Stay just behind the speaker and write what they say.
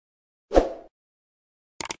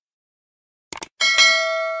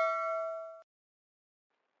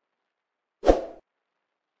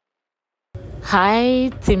Hi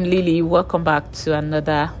Team Lily, welcome back to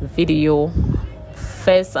another video.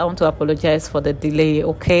 First, I want to apologize for the delay.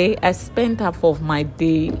 Okay, I spent half of my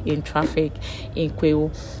day in traffic in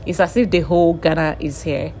Kwahu. It's as if the whole Ghana is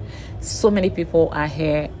here. So many people are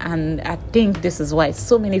here, and I think this is why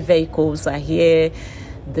so many vehicles are here.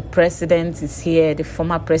 The president is here, the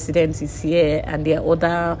former president is here, and there are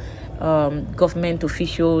other government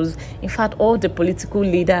officials. In fact, all the political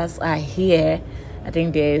leaders are here. I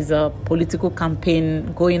think there is a political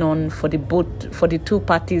campaign going on for the two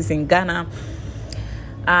parties in Ghana,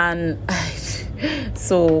 and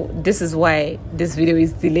so this is why this video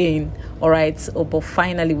is delaying. All right, so, but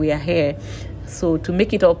finally we are here. So to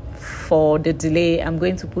make it up for the delay, I'm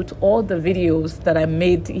going to put all the videos that I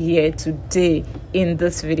made here today in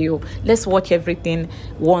this video. Let's watch everything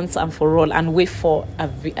once and for all and wait for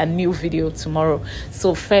a new video tomorrow.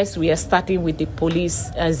 So first, we are starting with the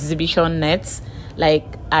police exhibition nets. Like,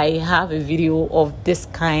 I have a video of this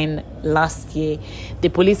kind last year. The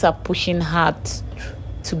police are pushing hard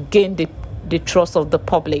to gain the trust of the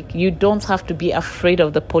public. You don't have to be afraid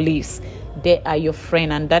of the police. They are your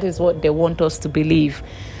friend, and that is what they want us to believe,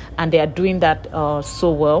 and they are doing that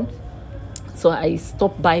so well. So I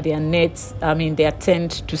stopped by their their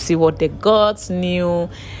tent, to see what they got new.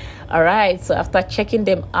 All right, so after checking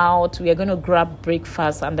them out, we are going to grab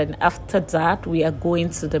breakfast, and then after that we are going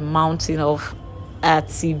to the mountain of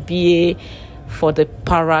Atiba for the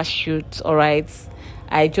parachute. All right,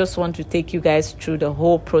 I just want to take you guys through the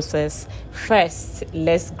whole process. First,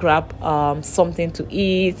 let's grab something to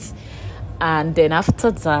eat. And then after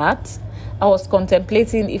that, I was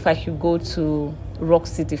contemplating if I should go to Rock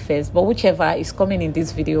City first, but whichever is coming in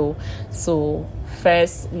this video. So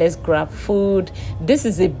first, let's grab food. This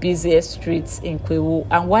is the busiest street in Kwahu,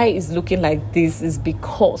 and why it's looking like this is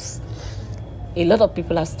because a lot of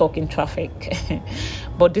people are stuck in traffic.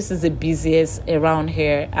 But this is the busiest around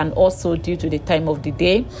here, and also due to the time of the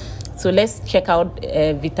day. So let's check out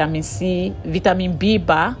vitamin B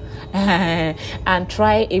bar, and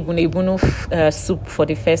try ebunu soup for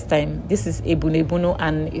the first time. This is ebunu,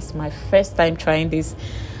 and it's my first time trying this,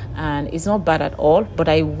 and it's not bad at all. But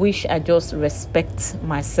I wish I just respect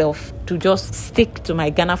myself to just stick to my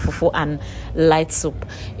Ghana fufu and light soup.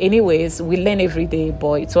 Anyways, we learn every day,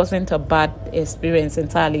 but it wasn't a bad experience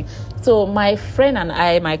entirely. So my friend and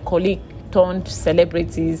I, my colleague turned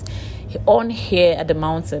celebrities on here at the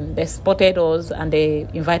mountain, they spotted us and they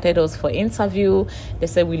invited us for interview. They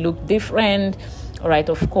said we look different. All right,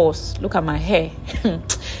 of course, look at my hair.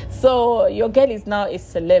 So your girl is now a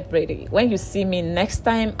celebrity. When you see me next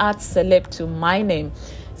time, add celeb to my name.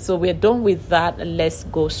 So we're done with that. Let's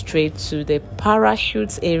go straight to the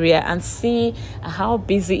parachutes area and see how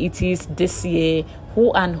busy it is this year,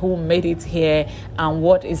 who made it here, and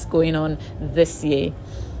what is going on this year.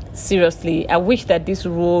 Seriously, I wish that this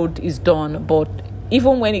road is done, but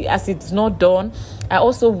even when as it's not done, I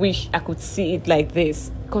also wish I could see it like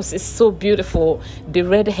this, because it's so beautiful. The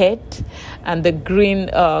red head and the green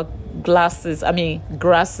grasses,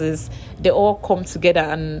 they all come together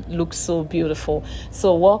and look so beautiful.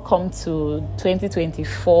 So welcome to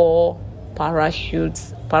 2024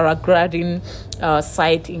 paragliding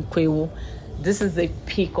site in Kwahu. This is the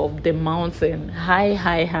peak of the mountain,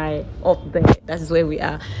 high up there. That's where we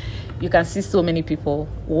are. You can see so many people.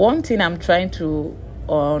 One thing I'm trying to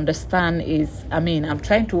understand is, I'm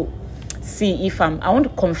trying to see if I want to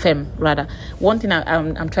confirm rather. One thing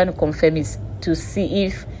I'm trying to confirm is to see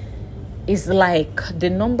if it's like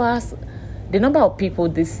the number of people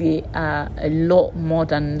this year are a lot more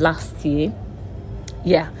than last year.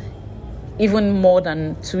 Yeah. Even more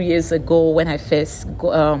than 2 years ago when I first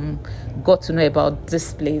got to know about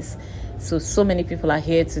this place. So many people are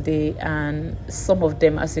here today, and some of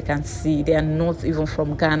them, as you can see, they are not even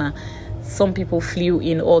from Ghana. Some people flew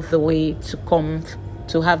in all the way to come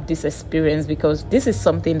to have this experience, because this is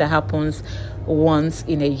something that happens once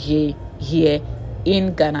in a year here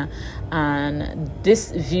in Ghana. And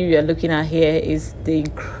this view you're looking at here is the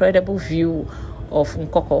incredible view of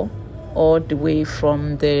Nkoko, all the way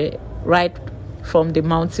from the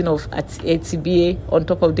mountain of Atiba on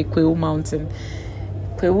top of the Kwahu mountain.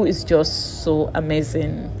 Kwahu is just so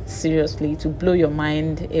amazing, seriously, to blow your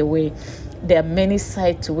mind away. There are many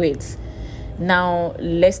sides to it. Now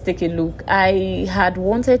let's take a look. I had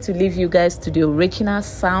wanted to leave you guys to the original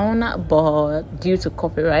sound, but due to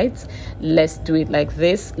copyright, let's do it like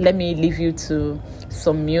this. Let me leave you to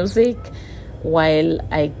some music while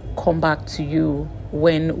I come back to you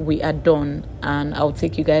when we are done, and I'll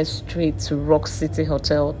take you guys straight to Rock City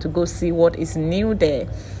Hotel to go see what is new there.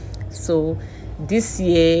 So this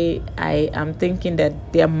year I am thinking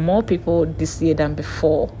that there are more people this year than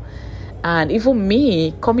before, And even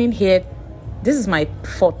me coming here, this is my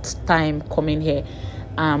 4th time coming here.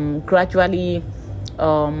 Gradually,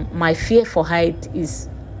 my fear for height is,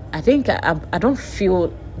 I think I don't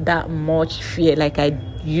feel that much fear like I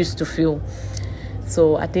used to feel.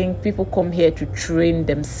 So I think people come here to train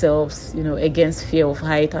themselves, against fear of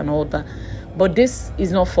height and all that. But this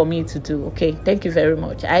is not for me to do, okay? Thank you very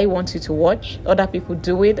much. I want you to watch. Other people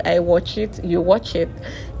do it. I watch it. You watch it.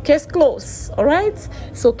 Case closed, all right?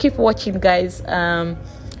 So keep watching, guys.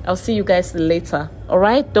 I'll see you guys later, all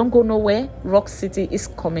right? Don't go nowhere. Rock City is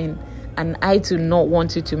coming, and I do not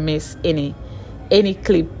want you to miss any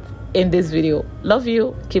clip in this video. Love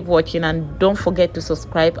you. Keep watching, and don't forget to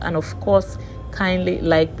subscribe, and of course, kindly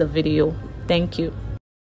like the video. Thank you.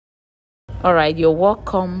 All right, you're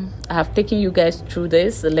welcome. I have taken you guys through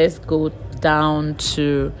this. Let's go down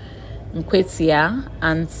to Nkwetia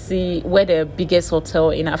and see where the biggest hotel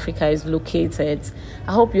in Africa is located.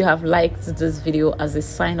 I hope you have liked this video as a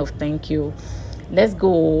sign of thank you. Let's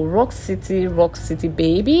go. Rock City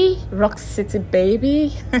baby. Rock City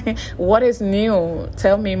baby. What is new?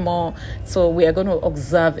 Tell me more. So we are going to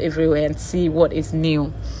observe everywhere and see what is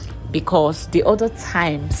new, because the other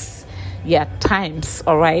times,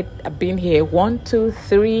 all right, I've been here 1, 2,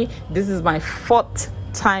 3. This is my 4th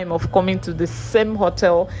time of coming to the same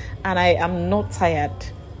hotel, and I am not tired.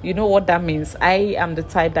 You know what that means? I am the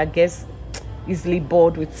type that gets easily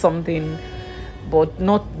bored with something, but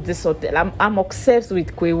not this hotel. I'm obsessed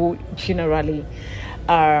with Kwahu generally.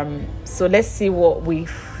 So let's see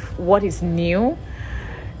what is new.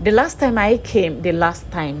 The last times I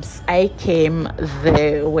came,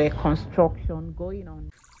 there were construction going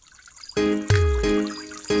on.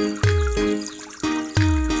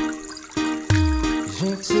 G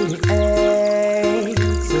to the A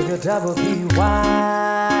to the double B-Y.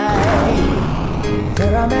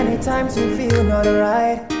 There are many times you feel not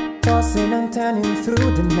right, tossing and turning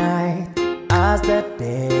through the night. As the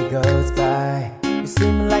day goes by, you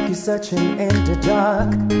seem like you're searching in the dark.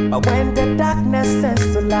 But when the darkness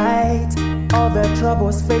turns to light, all the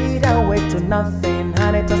troubles fade away to nothing.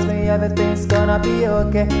 Honey, trust me, everything's gonna be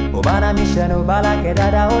okay.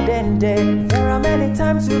 There are many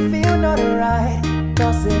times you feel not right,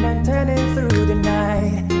 tossing and turning through the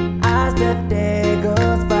night. As the day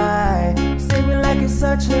goes by, seeming like you're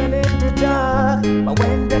searching in the dark. But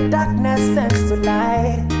when the darkness turns to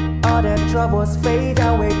light, all the troubles fade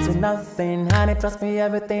away to nothing. Honey, trust me,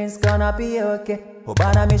 everything's gonna be okay.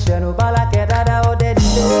 Obana mission, ubala kedada odende.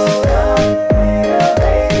 Hold on,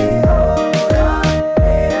 baby, hold on,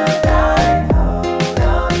 little darling, hold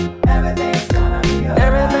on. Everything's gonna be alright.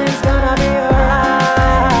 Everything's gonna be alright.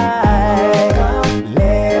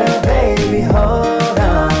 Little baby, hold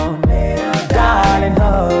on, little darling,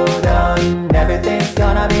 hold on. Everything's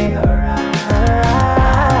gonna be alright.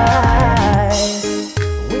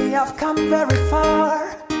 We have come very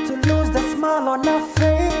far to lose the smile on our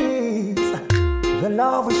face. The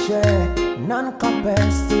love we share, none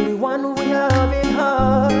compares to the one we have in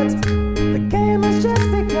heart. The game has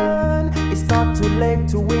just begun, it's not too late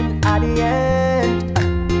to win at the end.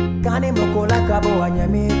 Kani mokola kabo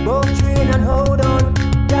anyami, both train and hold on.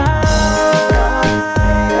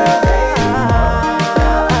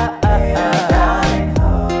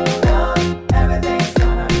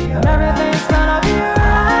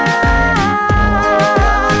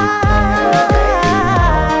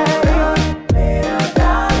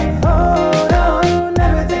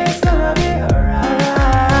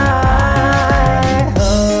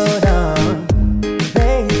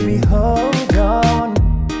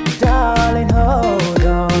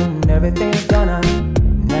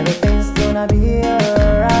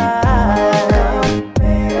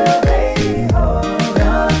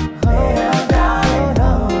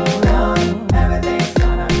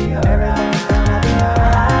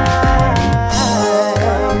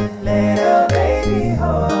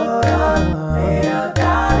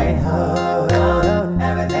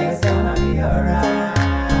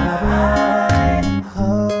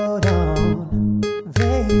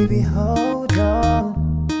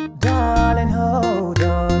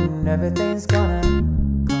 Everything's gonna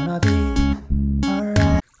be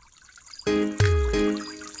alright.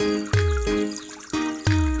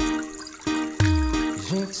 G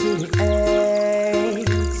to the A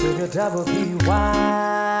to the double B-Y.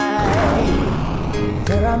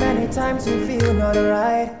 There are many times you feel not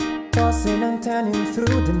right, tossing and turning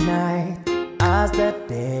through the night. As the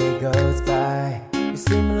day goes by, you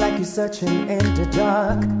seem like you're searching in the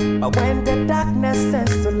dark, but when the darkness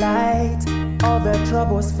turns to light, all the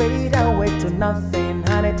troubles fade away to nothing.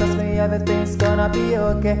 Honey, trust me, everything's gonna be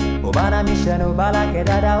okay. Ubana mission, ubala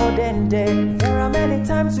kedada odende. There are many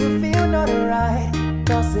times you feel not right,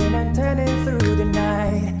 tossing and turning through the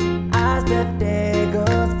night. As the day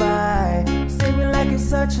goes by, seeming like you're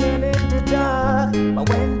searching in the dark, but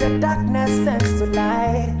when the darkness turns to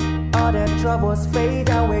light, all the troubles fade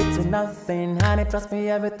away to nothing. Honey, trust me,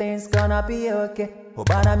 everything's gonna be okay.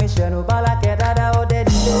 Ubana mission, ubala kedada odende.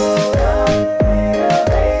 Hold on,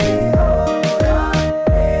 baby, hold on,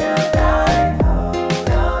 darling, hold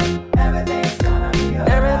on. Everything's gonna be alright.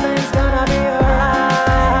 Everything's gonna be alright.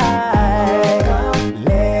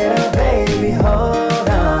 Little baby, hold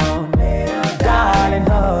on, darling,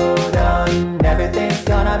 hold on. Everything's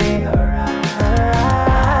gonna be alright.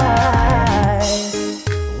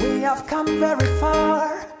 We have come very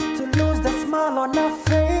far to lose the smile on our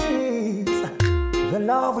face. The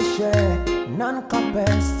love we share, none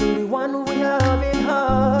compares to the one we have in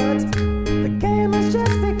heart. The game has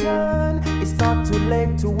just begun, it's not too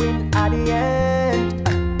late to win at the end.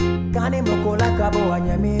 Kani mokola kabo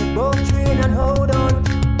anyami, both train and hold on.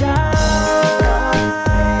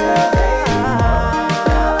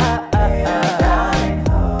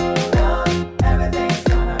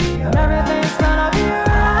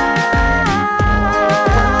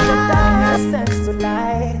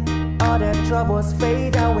 Troubles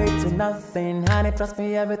fade away to nothing. Honey, trust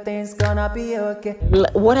me, everything's gonna be okay.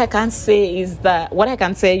 What I can say is that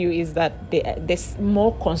there's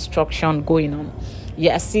more construction going on.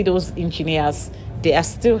 Yeah, I see those engineers, they are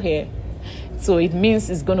still here. So it means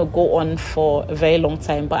it's going to go on for a very long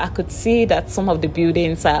time. But I could see that some of the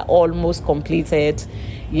buildings are almost completed.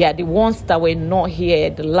 Yeah, the ones that were not here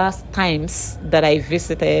the last times that I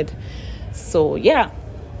visited. So yeah,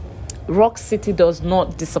 Rock City does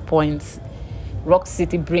not disappoint. Rock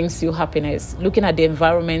City brings you happiness. Looking at the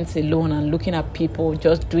environment alone and looking at people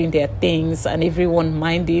just doing their things and everyone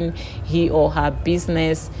minding he or her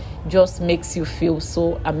business just makes you feel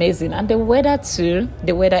so amazing. And the weather too,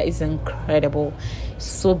 the weather is incredible.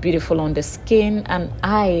 So beautiful on the skin and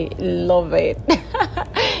I love it.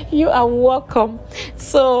 You are welcome.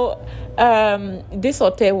 So this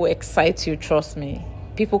hotel will excite you, trust me.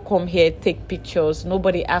 People come here, take pictures.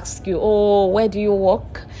 Nobody asks you, oh, where do you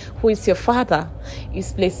work? Who is your father?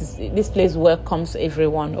 This place welcomes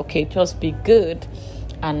everyone. Okay, just be good.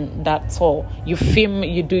 And that's all. You film,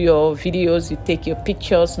 you do your videos, you take your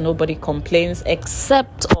pictures. Nobody complains,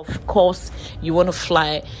 except, of course, you want to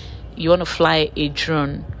fly a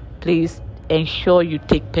drone. Please ensure you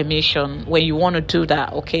take permission when you want to do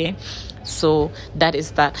that, okay? So that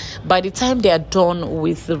is that. By the time they are done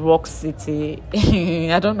with the Rock City,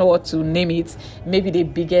 I don't know what to name it, maybe the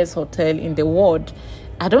biggest hotel in the world,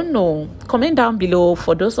 I don't know. Comment down below.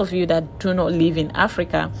 For those of you that do not live in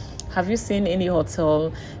Africa, have you seen any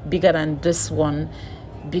hotel bigger than this one?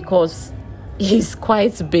 Because it's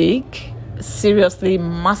quite big. Seriously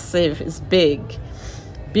massive. It's big,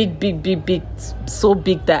 so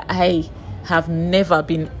big that I have never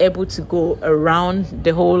been able to go around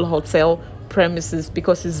the whole hotel premises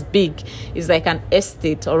because it's big. It's like an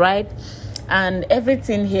estate, all right? And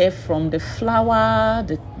everything here, from the flower,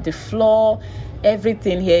 the floor,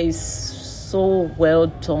 everything here is so well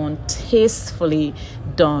done, tastefully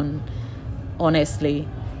done. Honestly,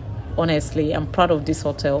 I'm proud of this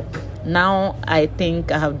hotel. Now I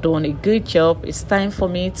think I have done a good job. It's time for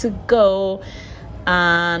me to go.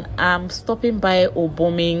 And I'm stopping by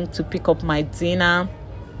Oboming to pick up my dinner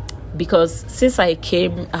because since I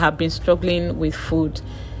came, I have been struggling with food.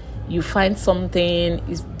 You find something,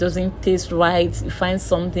 it doesn't taste right. You find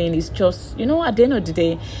something, it's just, at the end of the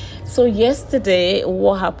day. So yesterday,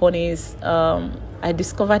 what happened is I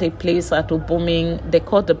discovered a place at Oboming. They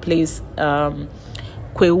call the place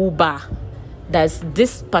Kwahu. There's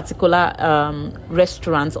this particular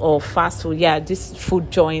restaurant or fast food. Yeah, this food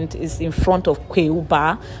joint is in front of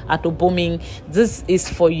Kwahu at Oboming. This is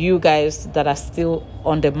for you guys that are still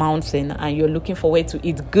on the mountain and you're looking for a way to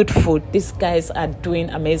eat good food. These guys are doing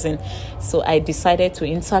amazing. So I decided to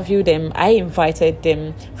interview them. I invited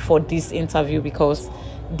them for this interview because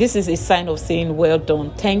this is a sign of saying, well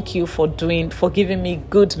done. Thank you for giving me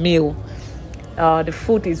good meal. The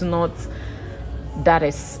food is not that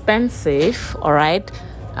expensive, all right,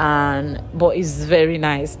 but it's very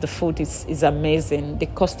nice. The food is amazing. The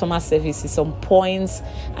customer service is on point,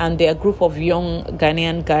 and they're a group of young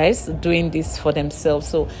Ghanaian guys doing this for themselves.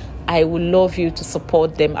 So I would love you to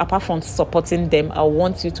support them. Apart from supporting them, I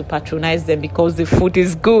want you to patronize them because the food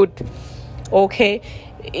is good. Okay,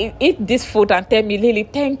 eat this food and tell me, Lily,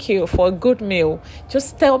 thank you for a good meal.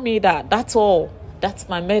 Just tell me that. That's all. That's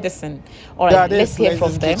my medicine. All right, let's hear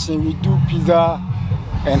from them. Kitchen. We do pizza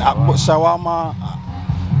and shawarma,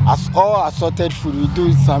 as all assorted food. We do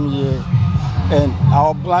it some year, and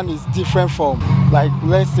our plan is different from, like,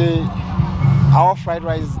 let's say, our fried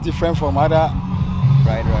rice is different from other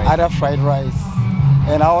fried rice,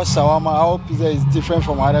 and our shawarma, our pizza is different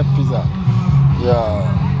from other pizza. Yeah.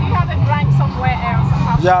 You have a branch somewhere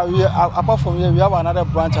else? Yeah, apart from here, we have another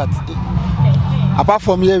branch at. Apart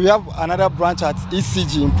from here, we have another branch at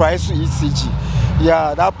ECG, in Price ECG.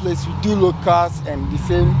 Yeah, that place we do locals and the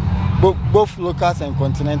same, both locals and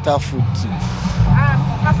continental food too.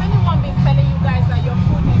 Has anyone been telling you guys that your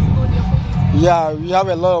food is good, your food is good? Yeah, we have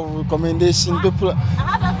a lot of recommendations. People.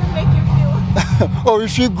 How does it make you feel? Oh, we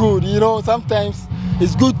feel good. You know, sometimes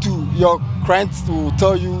it's good to your clients to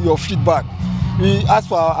tell you your feedback. We ask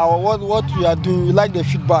for what we are doing. We like the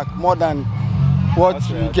feedback more than what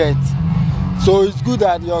we get. So it's good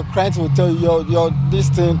that your clients will tell you your this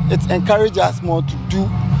thing. It encourages us more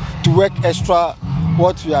to work extra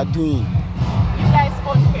what we are doing. You guys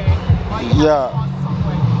own here? Or you have boss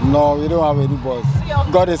somewhere? No, we don't have any boss.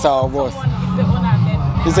 So God is our boss. Someone is the owner then?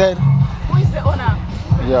 He said? Who is the owner?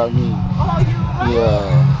 Yeah, me. Oh, you? Yeah.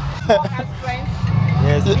 You work as friends?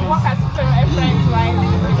 Yes. You work as friends, right?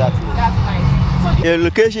 Exactly. That's nice. So the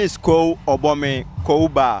location is Kwahu Obome,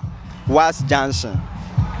 Kwahu Bar, West Junction.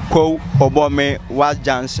 Kwahu Obome, West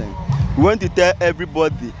Junction. We want to tell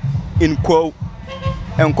everybody in Kwahu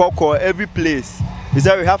and Kwahu, every place, is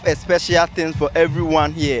that we have a special thing for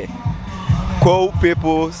everyone here. Kwahu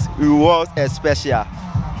people's rewards are special.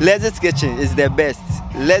 Leslie's Kitchen is the best.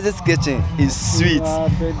 Leslie's Kitchen is sweet.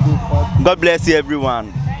 God bless you,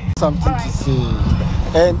 everyone. Something to say.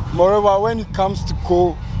 And moreover, when it comes to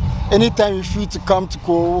Kwahu, anytime you feel to come to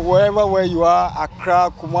Kwahu, where you are,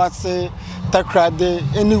 Accra, Kumasi, Takrade,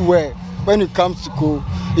 anywhere, when it comes to Kwahu,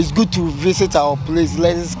 it's good to visit our place,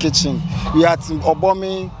 Leslie's Kitchen. We are at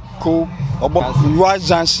Obome, Kwahu, West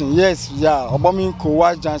Junction. Yes, yeah, Obome, Kwahu,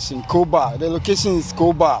 West Junction, Kwahu Bar. The location is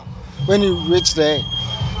Kwahu Bar. When you reach there,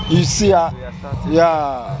 you see yeah.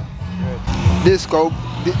 This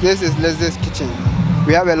is Leslie's Kitchen.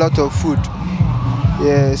 We have a lot of food.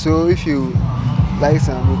 Yeah, so if you like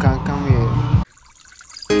some, you can come here.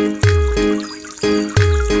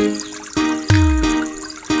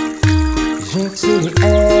 G to the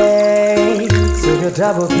A to the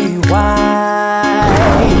double B-Y.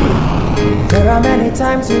 There are many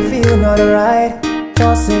times you feel not right,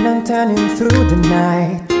 tossing and turning through the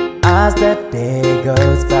night. As the day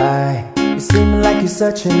goes by, you seem like you're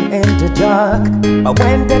searching in the dark. But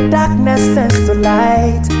when the darkness turns to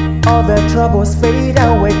light, all the troubles fade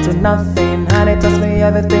away to nothing. Honey, trust me,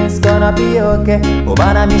 everything's gonna be okay.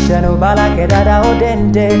 Obana Mishan, Obala Kedada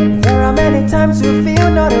Odende. There are many times you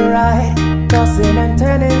feel not right, tossing and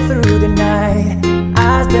turning through the night.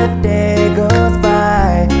 As the day goes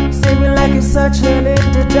by, seeming like you're searching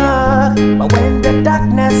in the dark. But when the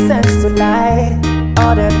darkness turns to light,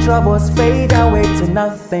 all the troubles fade away to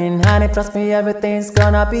nothing. Honey, trust me, everything's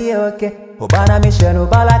gonna be okay. Obana Mission,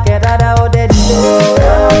 Obala Kedada Odende. Hold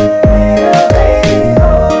on, baby,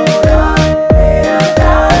 hold on, little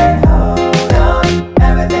darling, hold on.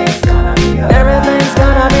 Everything's gonna be alright. Everything's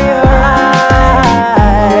gonna be alright.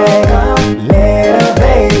 Little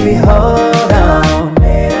baby, hold on,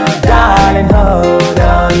 little darling, hold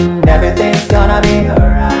on. Everything's gonna be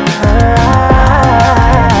alright.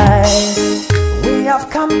 We have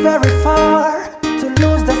come very far to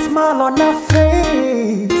lose the smile on our face.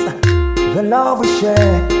 The love we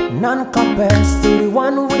share, none compares to the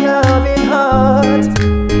one we have in heart.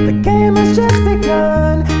 The game has just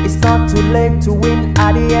begun, it's not too late to win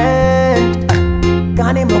at the end.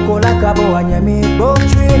 Kani moko lakabo anyami, go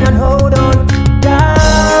train and hold on.